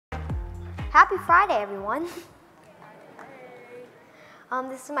Happy Friday, everyone.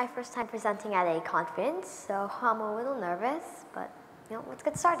 This is my first time presenting at a conference, so I'm a little nervous, but let's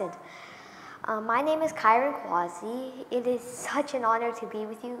get started. My name is Kairan Quazi. It is such an honor to be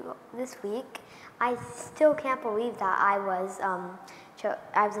with you this week. I still can't believe that I was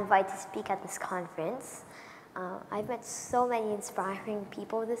invited to speak at this conference. I've met so many inspiring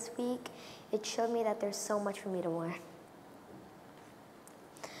people this week. It showed me that there's so much for me to learn.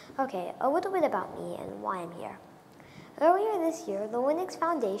 Okay, a little bit about me and why I'm here. Earlier this year, the Linux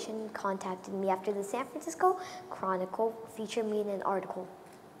Foundation contacted me after the San Francisco Chronicle featured me in an article.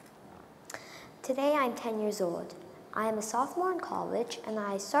 Today, I'm 10 years old. I am a sophomore in college, and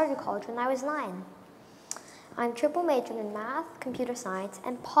I started college when I was 9. I'm triple majored in math, computer science,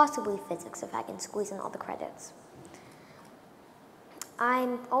 and possibly physics if I can squeeze in all the credits. I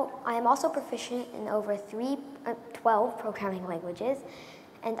am also proficient in over 12 programming languages,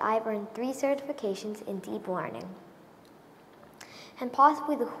 and I've earned 3 certifications in deep learning. And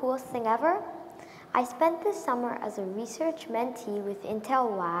possibly the coolest thing ever, I spent this summer as a research mentee with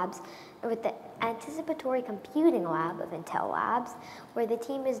Intel Labs, with the Anticipatory Computing Lab of Intel Labs, where the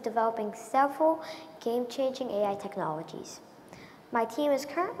team is developing several game-changing AI technologies. My team is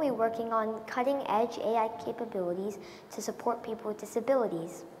currently working on cutting-edge AI capabilities to support people with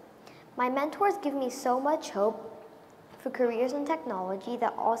disabilities. My mentors give me so much hope for careers in technology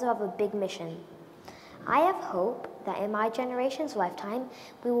that also have a big mission. I have hope that in my generation's lifetime,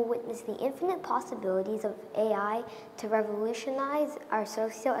 we will witness the infinite possibilities of AI to revolutionize our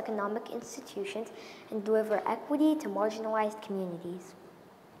socioeconomic institutions and deliver equity to marginalized communities.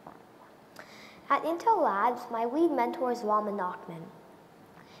 At Intel Labs, my lead mentor is Lama Nachman.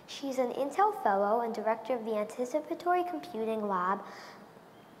 She's an Intel Fellow and Director of the Anticipatory Computing Lab.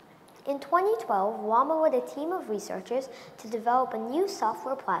 In 2012, Lama led a team of researchers to develop a new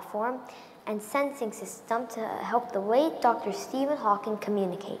software platform and sensing system to help the late Dr. Stephen Hawking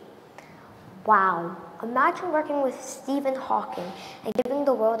communicate. Wow, imagine working with Stephen Hawking and giving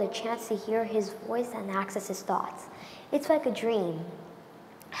the world a chance to hear his voice and access his thoughts. It's like a dream.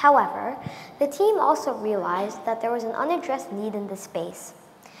 However, the team also realized that there was an unaddressed need in this space.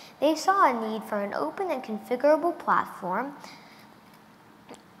 They saw a need for an open and configurable platform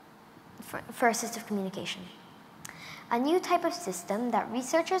for assistive communication. A new type of system that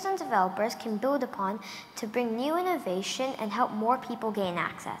researchers and developers can build upon to bring new innovation and help more people gain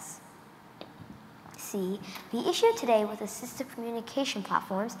access. See, the issue today with assistive communication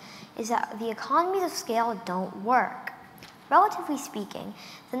platforms is that the economies of scale don't work. Relatively speaking,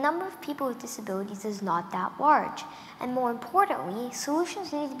 the number of people with disabilities is not that large, and more importantly,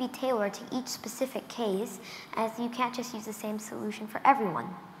 solutions need to be tailored to each specific case, as you can't just use the same solution for everyone.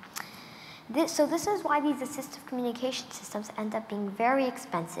 So this is why these assistive communication systems end up being very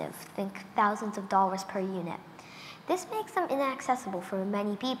expensive, think thousands of dollars per unit. This makes them inaccessible for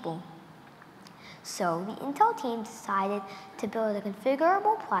many people. So the Intel team decided to build a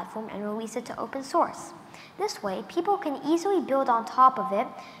configurable platform and release it to open source. This way, people can easily build on top of it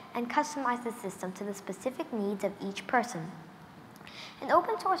and customize the system to the specific needs of each person. An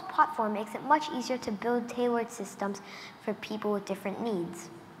open source platform makes it much easier to build tailored systems for people with different needs.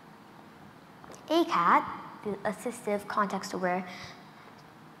 ACAT, the Assistive Context-Aware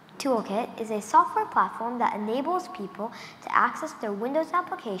Toolkit, is a software platform that enables people to access their Windows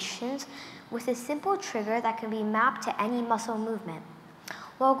applications with a simple trigger that can be mapped to any muscle movement.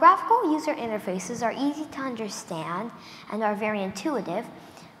 While graphical user interfaces are easy to understand and are very intuitive,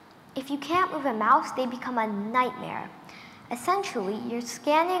 if you can't move a mouse, they become a nightmare. Essentially, you're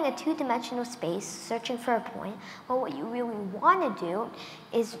scanning a two-dimensional space, searching for a point, but what you really want to do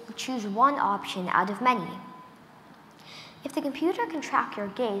is choose one option out of many. If the computer can track your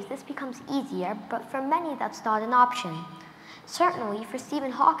gaze, this becomes easier, but for many, that's not an option. Certainly, for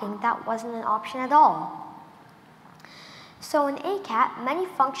Stephen Hawking, that wasn't an option at all. So in ACAT, many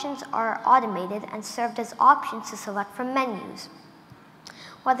functions are automated and served as options to select from menus.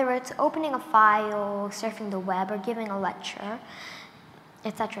 Whether it's opening a file, surfing the web, or giving a lecture,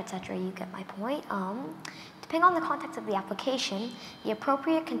 etc., you get my point. Depending on the context of the application, the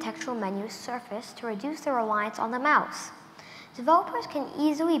appropriate contextual menus surface to reduce the reliance on the mouse. Developers can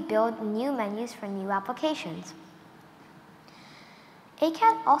easily build new menus for new applications.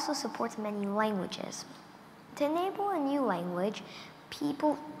 ACAT also supports many languages. To enable a new language,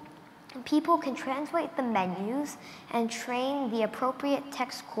 people can translate the menus and train the appropriate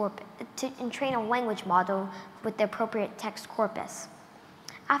text corpus, and train a language model with the appropriate text corpus.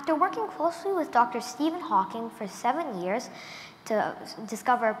 After working closely with Dr. Stephen Hawking for 7 years to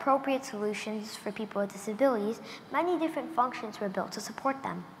discover appropriate solutions for people with disabilities, many different functions were built to support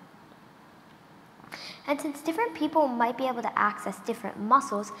them. And since different people might be able to access different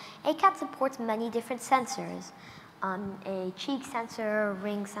muscles, ACAT supports many different sensors. A cheek sensor,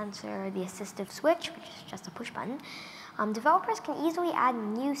 ring sensor, the assistive switch, which is just a push button. Developers can easily add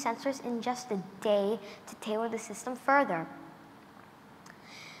new sensors in just a day to tailor the system further.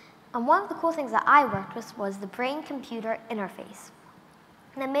 One of the cool things that I worked with was the brain-computer interface.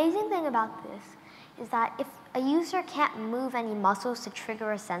 An amazing thing about this is that if a user can't move any muscles to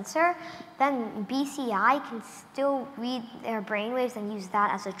trigger a sensor, then BCI can still read their brainwaves and use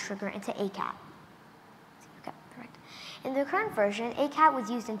that as a trigger into ACAT. Okay, correct. In the current version, ACAT was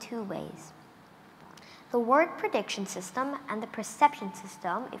used in two ways. The word prediction system and the perception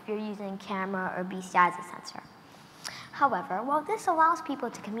system if you're using camera or BCI as a sensor. However, while this allows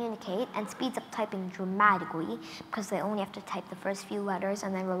people to communicate and speeds up typing dramatically because they only have to type the first few letters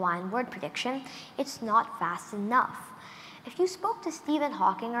and then rely on word prediction, it's not fast enough. If you spoke to Stephen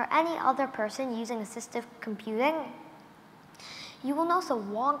Hawking or any other person using assistive computing, you will notice a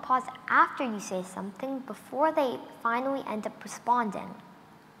long pause after you say something before they finally end up responding.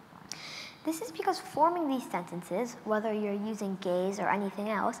 This is because forming these sentences, whether you're using gaze or anything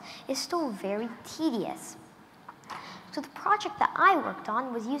else, is still very tedious. So the project that I worked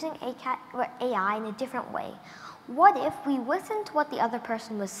on was using ACAT or AI in a different way. What if we listened to what the other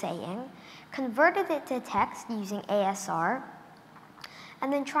person was saying, converted it to text using ASR,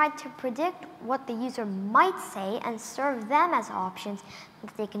 and then tried to predict what the user might say and serve them as options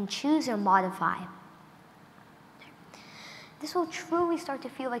that they can choose or modify. This will truly start to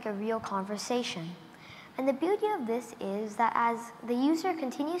feel like a real conversation. And the beauty of this is that as the user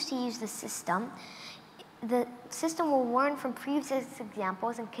continues to use the system will learn from previous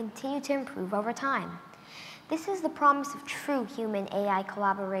examples and continue to improve over time. This is the promise of true human-AI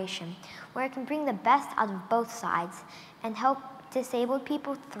collaboration, where it can bring the best out of both sides and help disabled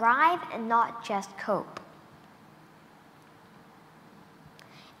people thrive and not just cope.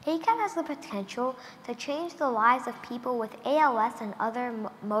 ACAT has the potential to change the lives of people with ALS and other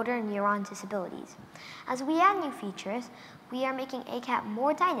motor neuron disabilities. As we add new features, we are making ACAT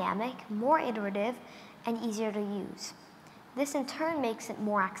more dynamic, more iterative, and easier to use. This in turn makes it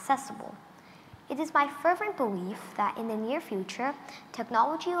more accessible. It is my fervent belief that in the near future,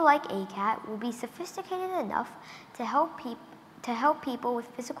 technology like ACAT will be sophisticated enough to help people with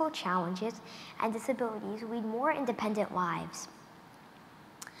physical challenges and disabilities lead more independent lives.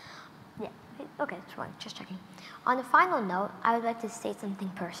 Yeah, okay, that's fine, just checking. On a final note, I would like to state something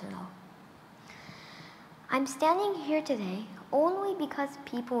personal. I'm standing here today only because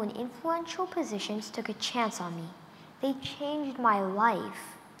people in influential positions took a chance on me. They changed my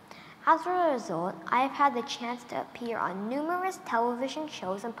life. As a result, I have had the chance to appear on numerous television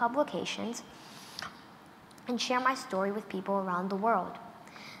shows and publications and share my story with people around the world.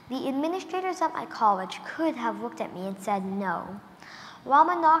 The administrators at my college could have looked at me and said no.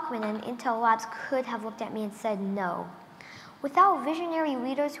 Rama Nachman and Intel Labs could have looked at me and said no. Without visionary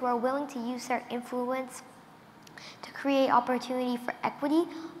leaders who are willing to use their influence to create opportunity for equity,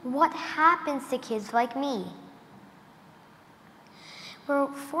 what happens to kids like me? We're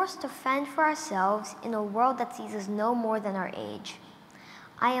forced to fend for ourselves in a world that sees us no more than our age.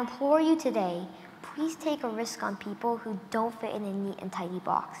 I implore you today, please take a risk on people who don't fit in a neat and tidy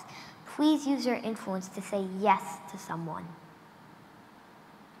box. Please use your influence to say yes to someone.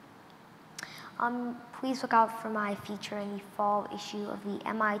 Please look out for my feature in the fall issue of the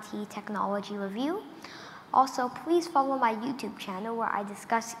MIT Technology Review. Also, please follow my YouTube channel where I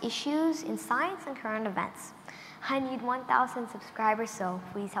discuss issues in science and current events. I need 1,000 subscribers, so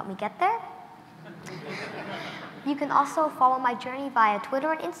please help me get there. You can also follow my journey via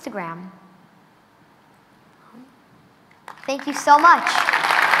Twitter and Instagram. Thank you so much.